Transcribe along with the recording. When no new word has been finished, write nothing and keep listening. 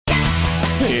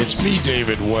Hey, it's me,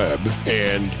 David Webb,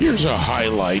 and here's a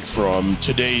highlight from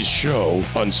today's show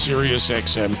on Sirius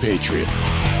XM Patriot.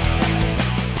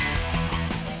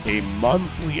 A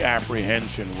monthly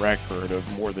apprehension record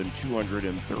of more than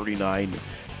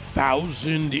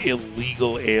 239,000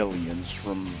 illegal aliens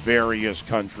from various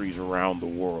countries around the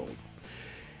world.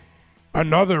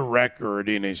 Another record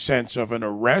in a sense of an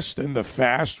arrest and the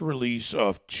fast release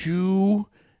of 2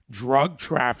 drug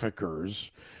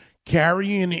traffickers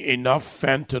carrying enough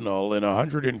fentanyl in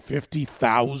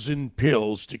 150,000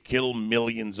 pills to kill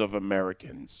millions of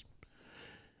Americans.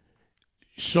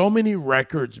 So many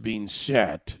records being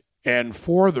set, and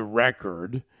for the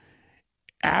record,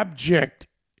 absent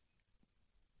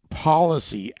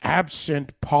policy,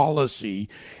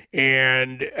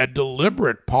 and a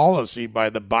deliberate policy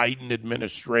by the Biden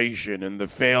administration and the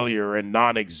failure and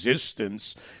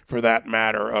non-existence, for that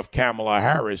matter, of Kamala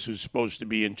Harris, who's supposed to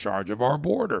be in charge of our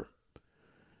border.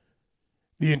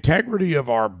 The integrity of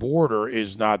our border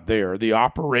is not there. The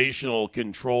operational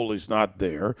control is not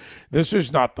there. This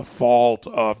is not the fault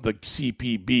of the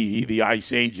CPB, the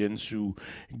ICE agents who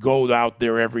go out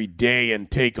there every day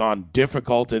and take on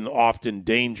difficult and often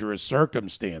dangerous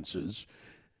circumstances.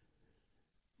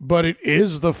 But it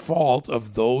is the fault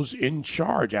of those in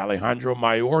charge, Alejandro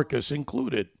Mayorkas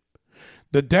included.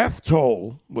 The death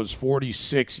toll was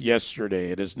 46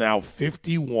 yesterday. It is now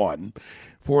 51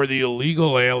 for the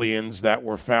illegal aliens that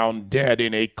were found dead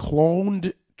in a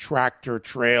cloned tractor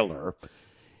trailer.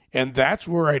 And that's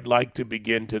where I'd like to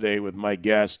begin today with my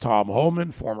guest, Tom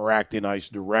Homan, former acting ICE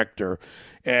director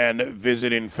and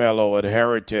visiting fellow at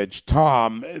Heritage.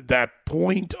 Tom, that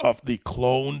point of the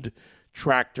cloned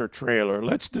tractor trailer,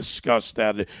 let's discuss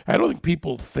that. I don't think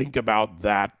people think about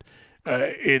that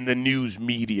in the news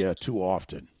media too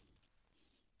often.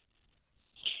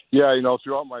 Yeah,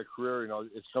 throughout my career,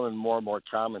 it's becoming more and more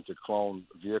common to clone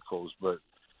vehicles, but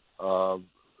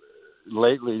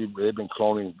lately they've been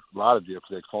cloning a lot of vehicles.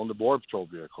 They cloned the Border Patrol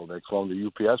vehicle. They cloned the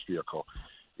UPS vehicle,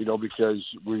 because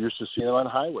we're used to seeing them on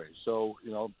highways. So,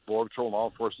 Border Patrol and law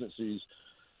enforcement sees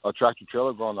a tractor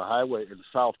trailer go on the highway in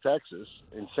South Texas,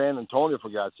 in San Antonio, for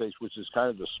God's sakes, which is kind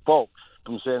of the spoke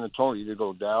from San Antonio. You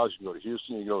go to Dallas, you go to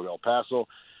Houston, you go to El Paso.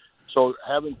 So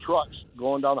having trucks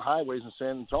going down the highways in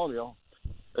San Antonio,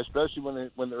 especially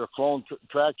when they're a clone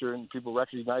tractor and people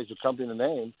recognize the company and the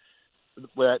name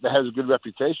that has a good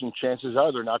reputation, chances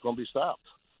are they're not going to be stopped.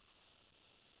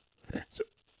 So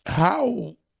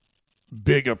how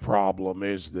big a problem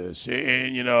is this?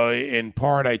 And, in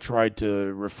part, I tried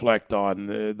to reflect on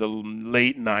the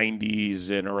late 90s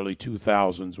and early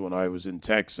 2000s when I was in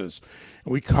Texas.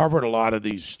 And we covered a lot of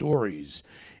these stories.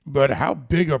 But how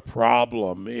big a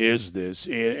problem is this,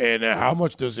 and how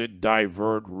much does it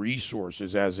divert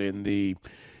resources, as in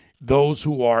those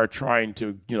who are trying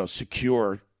to,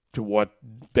 secure to what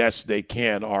best they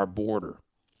can our border?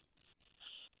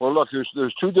 Well, look,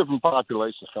 there's 2 different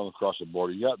populations coming across the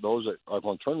border. You got those that are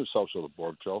going to turn themselves to the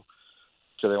Border Patrol,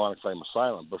 so they want to claim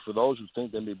asylum. But for those who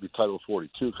think they may be Title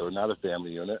 42 because they're not a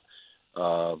family unit,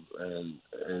 and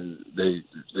they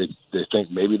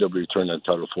think maybe they'll be returned on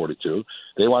Title 42.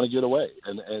 They want to get away,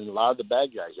 and a lot of the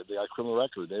bad guys, if they got a criminal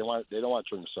record, they don't want to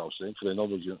turn themselves in because they know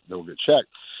they'll get checked.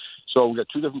 So we got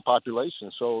 2 different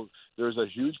populations. So there's a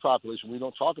huge population we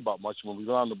don't talk about much. When we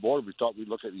go on the border, we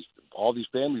look at all these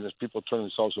families as people turning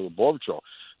themselves to the Border Patrol.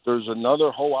 There's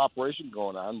another whole operation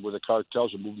going on where the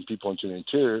cartels are moving people into the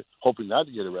interior, hoping not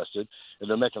to get arrested, and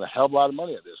they're making a hell of a lot of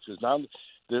money at this because now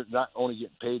they're not only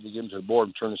getting paid to get into the border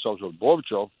and turn themselves to the Border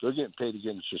Patrol, they're getting paid to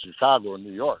get into Chicago or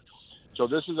New York. So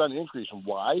this is an increase. And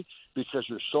why? Because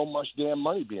there's so much damn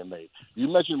money being made. You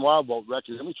mentioned a while about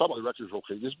records. Let me talk about the records real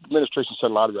quick. This administration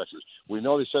set a lot of records. We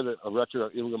know they set a record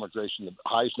of illegal immigration, the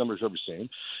highest numbers ever seen.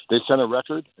 They set a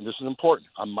record, and this is important,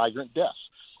 on migrant deaths.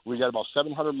 We got about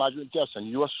 700 migrant deaths on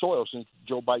U.S. soil since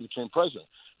Joe Biden became president.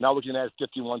 Now we can add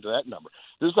 51 to that number.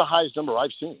 This is the highest number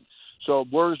I've seen. So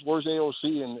where's AOC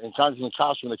and Congressman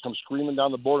Costa when they come screaming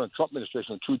down the border in the Trump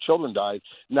administration when 2 children died?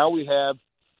 Now we have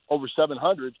over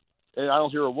 700, and I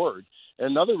don't hear a word.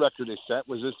 And another record they set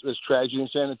was this tragedy in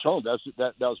San Antonio.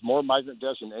 That was more migrant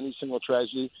deaths than any single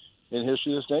tragedy in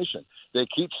history of this nation. They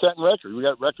keep setting records. We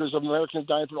got records of Americans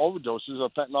dying from overdoses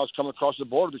of fentanyl coming across the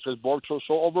border because Border Patrol is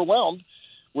so overwhelmed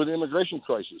with the immigration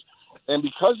crisis. And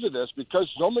because of this, because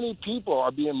so many people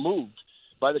are being moved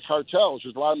by the cartels,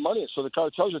 there's a lot of money. So the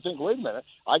cartels are thinking, wait a minute,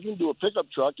 I can do a pickup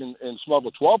truck and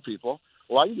smuggle 12 people,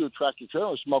 or I can do a tractor trailer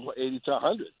and smuggle 80 to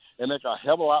 100 and make a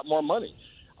hell of a lot more money.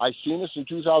 I've seen this in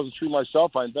 2003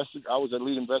 myself. I was a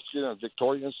lead investigator on a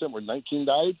Victoria incident where 19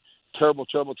 died. Terrible,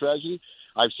 terrible tragedy.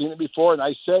 I've seen it before, and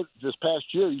I said this past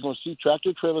year, you're going to see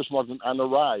tractor trailer smuggling on the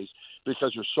rise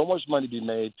because there's so much money to be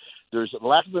made. There's a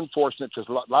lack of enforcement because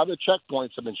a lot of the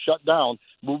checkpoints have been shut down,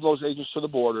 moving those agents to the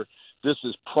border. This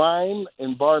is prime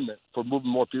environment for moving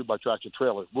more people by tractor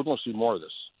trailer. We're going to see more of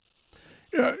this.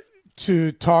 Yeah.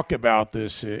 To talk about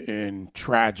this in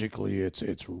tragically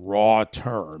its raw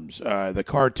terms, the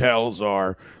cartels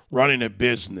are running a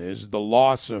business. The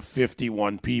loss of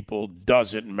 51 people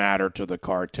doesn't matter to the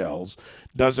cartels,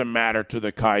 doesn't matter to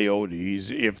the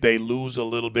coyotes. If they lose a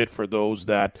little bit for those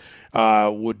that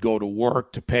would go to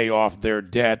work to pay off their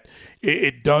debt,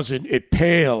 it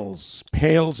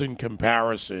pales in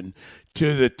comparison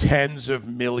to the tens of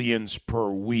millions per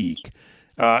week.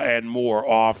 And more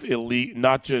off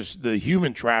not just the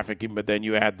human trafficking, but then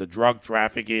you add the drug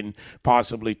trafficking,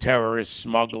 possibly terrorist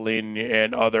smuggling,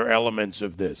 and other elements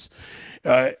of this.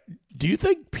 Do you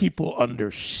think people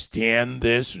understand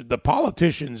this? The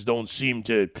politicians don't seem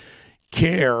to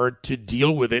care to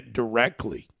deal with it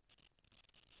directly.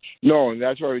 No, and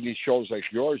that's why we need shows like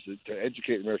yours to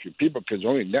educate American people, because the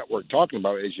only network talking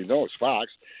about it, as you know, is Fox.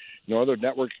 No other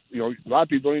network, a lot of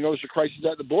people don't even know there's a crisis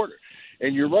at the border.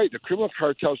 And you're right, the criminal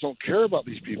cartels don't care about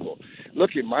these people.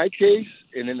 Look, in my case,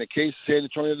 and in the case of San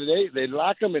Antonio today, they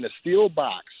lock them in a steel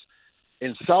box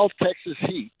in South Texas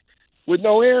heat with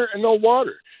no air and no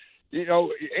water.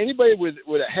 Anybody with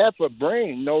a half a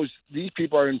brain knows these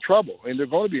people are in trouble, and they're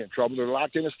going to be in trouble. They're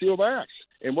locked in a steel box.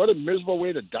 And what a miserable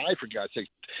way to die, for God's sake.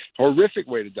 Horrific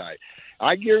way to die.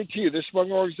 I guarantee you this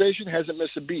smuggling organization hasn't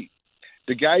missed a beat.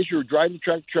 The guys who are driving the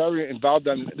tractor trailer involved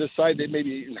on this side, they may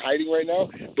be in hiding right now,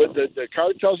 but the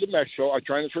cartels in Mexico are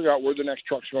trying to figure out where the next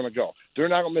truck's going to go. They're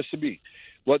not going to miss a beat.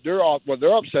 What they're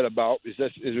upset about is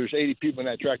there's 80 people in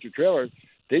that tractor trailer.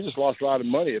 They just lost a lot of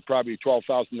money at probably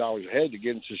 $12,000 a head to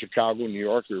get into Chicago, New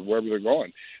York, or wherever they're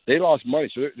going. They lost money,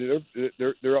 so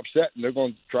they're upset, and they're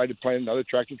going to try to plan another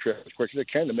tractor trailer as quick as they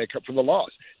can to make up for the loss,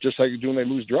 just like they do when they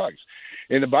lose drugs.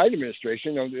 In the Biden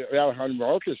administration, Alejandro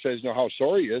Mayorkas says, how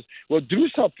sorry he is. Well, do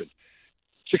something.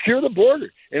 Secure the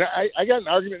border. And I got an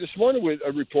argument this morning with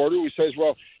a reporter who says,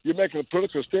 well, you're making a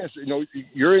political stance.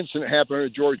 Your incident happened under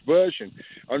George Bush, and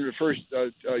under the first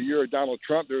year of Donald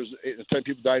Trump, there was 10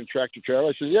 people died in tractor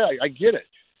trailer. I said, yeah, I get it.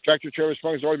 Tractor trailer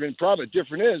smuggling has always been a problem. The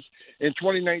difference is, in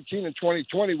 2019 and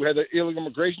 2020, we had the illegal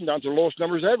immigration down to the lowest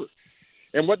numbers ever.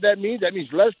 And what that means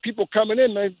less people coming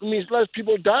in. It means less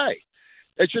people die.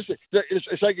 It's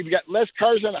like if you got less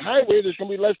cars on the highway, there's going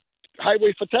to be less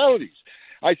highway fatalities.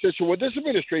 I said, so what this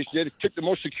administration did, it took the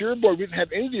most secure border. We didn't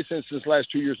have any of these incidents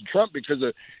last 2 years of Trump because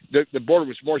the border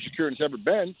was more secure than it's ever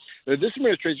been. This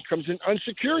administration comes in,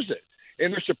 unsecures it.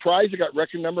 And they're surprised they got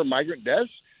record number of migrant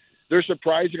deaths. They're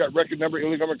surprised they got record number of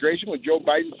illegal immigration when Joe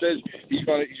Biden says he's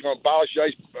going to abolish the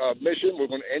ICE mission. We're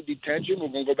going to end detention. We're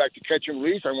going to go back to catch and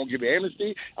release. I won't give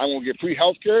amnesty. I won't give free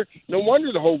health care. No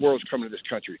wonder the whole world's coming to this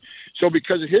country. So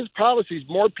because of his policies,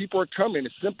 more people are coming.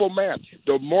 It's simple math.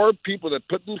 The more people that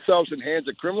put themselves in hands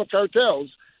of criminal cartels,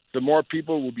 the more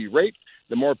people will be raped,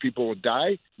 the more people will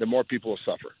die, the more people will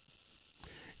suffer.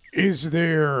 Is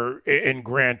there, and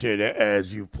granted,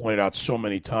 as you've pointed out so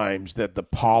many times, that the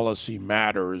policy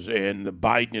matters, and the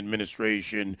Biden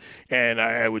administration, and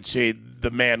I would say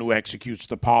the man who executes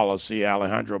the policy,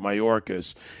 Alejandro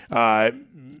Mayorkas,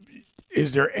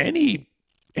 is there any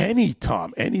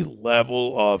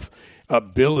level of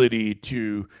ability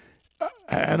to,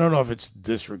 I don't know if it's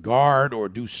disregard or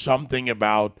do something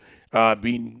about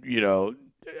being,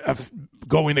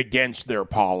 going against their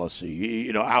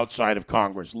policy, outside of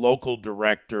Congress, local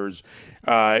directors,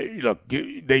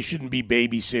 they shouldn't be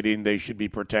babysitting. They should be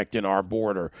protecting our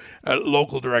border.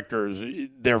 Local directors,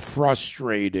 they're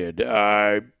frustrated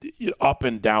up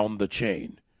and down the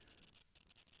chain.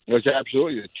 It's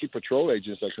absolutely the chief patrol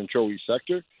agents that control each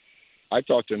sector. I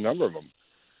talked to a number of them,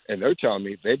 and they're telling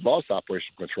me they've lost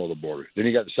operational control of the border. Then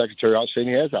you got the secretary out saying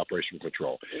he has operational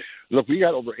control. Look, we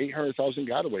got over 800,000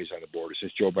 gotaways on the border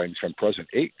since Joe Biden's become president.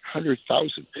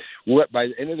 800,000. By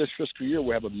the end of this fiscal year,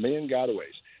 we'll have 1 million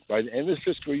gotaways. By the end of this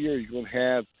fiscal year, you're going to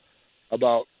have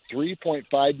about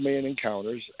 3.5 million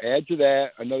encounters. Add to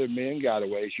that another 1 million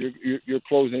gotaways. You're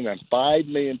closing on 5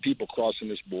 million people crossing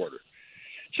this border.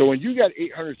 So when you got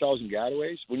 800,000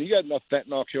 gotaways, when you got enough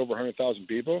fentanyl to kill over 100,000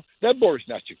 people, that border's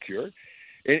not secure.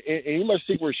 And you must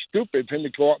think we're stupid to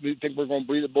go out and think we're going to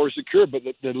believe the border secure. But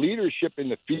the leadership in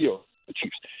the field, the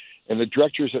chiefs and the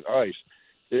directors at ICE,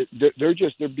 they're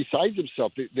beside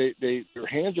themselves. Their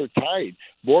hands are tied.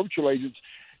 Border Patrol agents,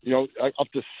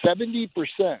 up to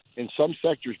 70% in some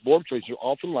sectors, Border Patrol agents are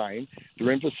off the line.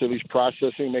 They're in facilities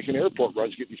processing, making airport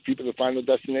runs, get these people to the final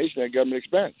destination at government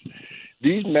expense.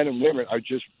 These men and women are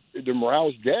just, their morale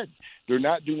is dead. They're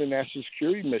not doing the national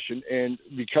security mission, and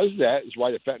because of that is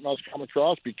why the fentanyl's come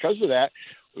across. Because of that,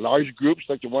 large groups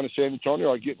like the one in San Antonio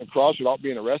are getting across without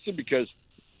being arrested because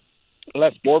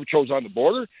less Border Patrol's on the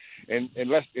border and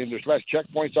there's less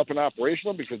checkpoints up and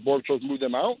operational because Border Patrol's moved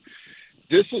them out.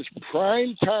 This is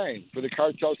prime time for the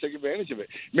cartels to take advantage of it.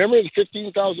 Remember the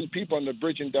 15,000 people on the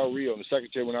bridge in Del Rio, and the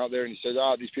secretary went out there and he said,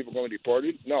 these people are going to be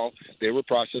deported? No, they were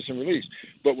processed and released.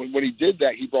 But when he did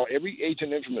that, he brought every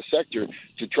agent in from the sector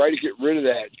to try to get rid of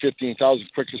that 15,000 as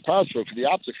quick as possible. For the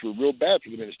optics were real bad for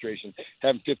the administration,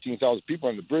 having 15,000 people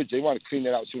on the bridge. They want to clean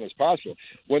that out as soon as possible.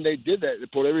 When they did that, they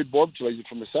put every border patrol agent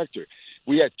from the sector.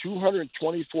 We had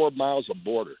 224 miles of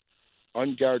border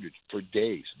unguarded for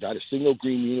days, not a single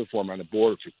green uniform on the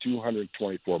border for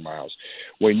 224 miles.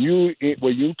 When you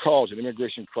cause an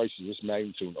immigration crisis this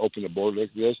magnitude and open the border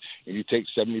like this, and you take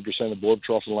 70% of the border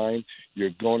patrol off the line,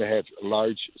 you're going to have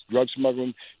large drug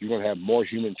smuggling, you're going to have more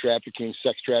human trafficking,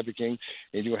 sex trafficking,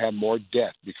 and you're going to have more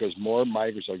death because more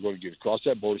migrants are going to get across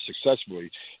that border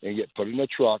successfully and get put in a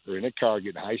truck or in a car,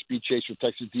 get in a high-speed chase with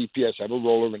Texas DPS, have a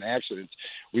rollover and accidents.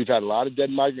 We've had a lot of dead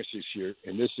migrants this year,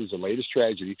 and this is the latest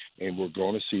tragedy, and we're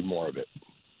going to see more of it.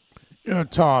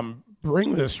 Tom,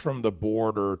 bring this from the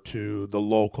border to the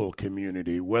local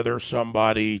community, whether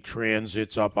somebody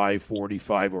transits up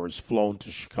I-45 or is flown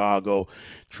to Chicago,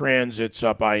 transits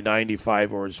up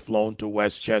I-95 or is flown to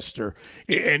Westchester.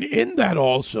 And in that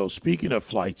also, speaking of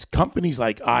flights, companies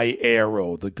like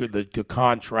iAero, the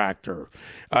contractor,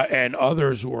 and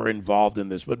others who are involved in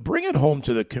this. But bring it home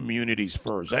to the communities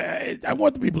first. I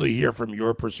want the people to hear from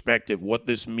your perspective what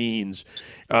this means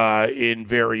in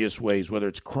various ways, whether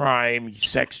it's crime,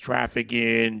 sex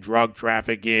trafficking, drug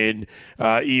trafficking,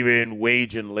 even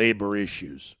wage and labor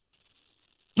issues.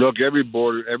 Look, every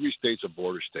state's a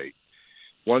border state.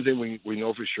 One thing we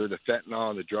know for sure, the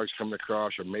fentanyl and the drugs coming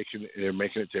across they're making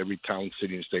it to every town,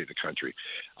 city, and state in the country.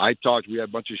 We had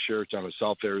a bunch of sheriffs down in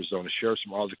South Arizona, sheriffs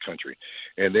from all the country,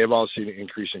 and they've all seen an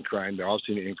increase in crime. They've all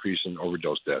seen an increase in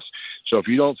overdose deaths. So if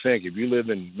you live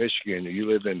in Michigan or you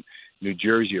live in New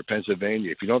Jersey or Pennsylvania,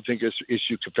 if you don't think this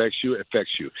issue affects you, it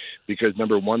affects you. Because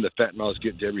number one, the fentanyl is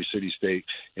getting to every city, state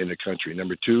in the country.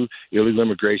 Number two, illegal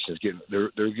immigration is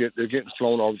getting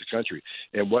flown all over the country.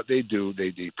 And what they do,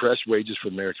 they depress wages for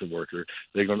the American worker.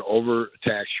 They're going to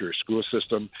overtax your school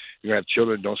system. You're going to have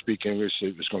children who don't speak English.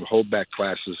 It's going to hold back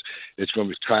classes. It's going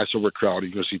to be class overcrowding.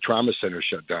 You're going to see trauma centers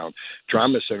shut down.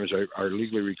 Trauma centers are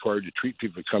legally required to treat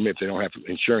people who come in if they don't have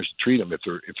insurance to treat them if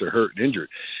they're hurt and injured.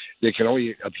 They can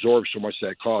only absorb so much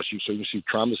that costs you. So you can see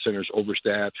trauma centers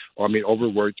overstaffed,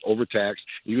 overworked, overtaxed.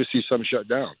 You can see some shut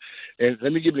down. And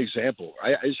let me give you an example.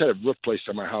 I just had a roof placed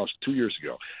on my house 2 years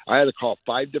ago. I had to call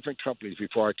 5 different companies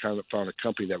before I found a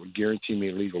company that would guarantee me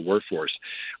a legal workforce.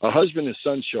 A husband and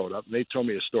son showed up, and they told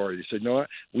me a story. They said, you know what?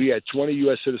 We had 20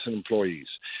 U.S. citizen employees.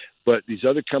 But these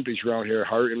other companies around here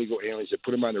hire illegal aliens that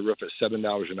put them on the roof at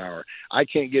 $7 an hour. I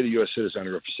can't get a U.S. citizen on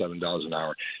the roof for $7 an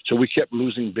hour. So we kept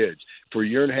losing bids. For a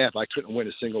year and a half, I couldn't win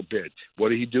a single bid. What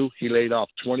did he do? He laid off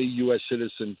 20 U.S.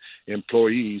 citizen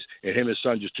employees, and him and his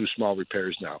son just do small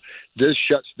repairs now. This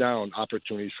shuts down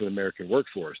opportunities for the American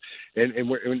workforce. And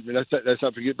let's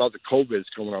not forget about the COVID that's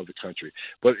coming out of the country.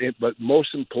 But most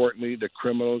importantly, the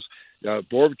criminals.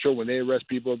 Border Patrol, when they arrest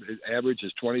people, the average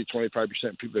is 20 to 25%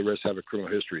 of people they arrest have a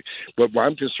criminal history. But what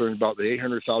I'm concerned about, the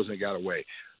 800,000 that got away,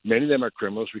 many of them are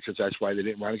criminals because that's why they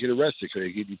didn't want to get arrested, because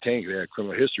they get detained, they had a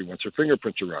criminal history once their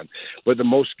fingerprints are run. But the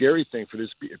most scary thing for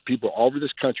people all over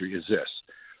this country is this.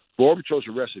 Border Patrol's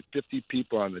arrested 50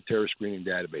 people on the terrorist screening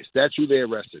database. That's who they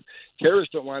arrested.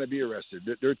 Terrorists don't want to be arrested.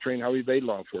 They're trained how to evade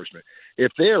law enforcement.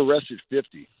 If they arrested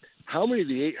 50, how many of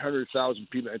the 800,000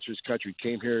 people that enter this country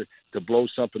came here to blow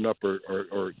something up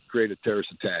or create a terrorist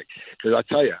attack? Because I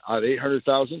tell you, out of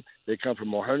 800,000, they come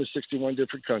from 161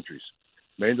 different countries.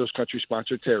 Many of those countries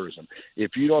sponsor terrorism.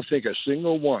 If you don't think a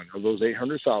single one of those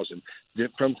 800,000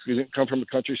 didn't come from a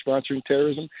country sponsoring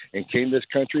terrorism and came to this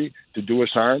country to do us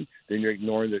harm, then you're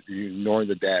ignoring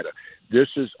the data.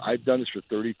 I've done this for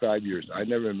 35 years. I've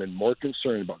never been more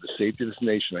concerned about the safety of this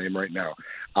nation than I am right now.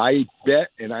 I bet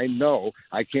and I know,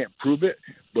 I can't prove it,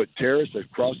 but terrorists have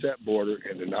crossed that border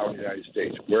and they're now in the United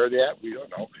States. Where are they at? We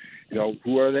don't know.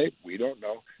 Who are they? We don't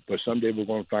know. But someday we're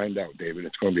going to find out, David.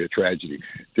 It's going to be a tragedy.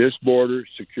 This border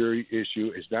security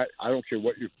issue is not, I don't care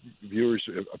what your viewers'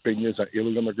 opinion is on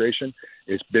illegal immigration.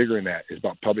 It's bigger than that. It's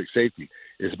about public safety.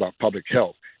 It's about public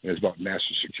health. And it's about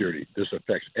national security. This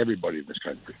affects everybody in this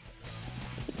country.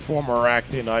 Former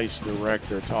acting ICE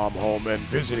Director Tom Homan,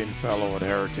 visiting fellow at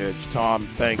Heritage. Tom,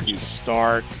 thank you.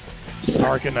 Stark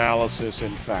analysis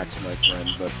and facts, my friend,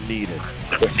 but needed.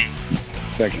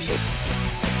 Thank you, sir.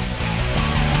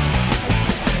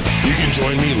 You can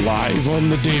join me live on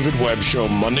The David Webb Show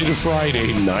Monday to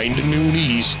Friday, 9 to noon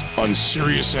East on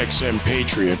SiriusXM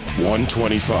Patriot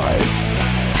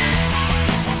 125.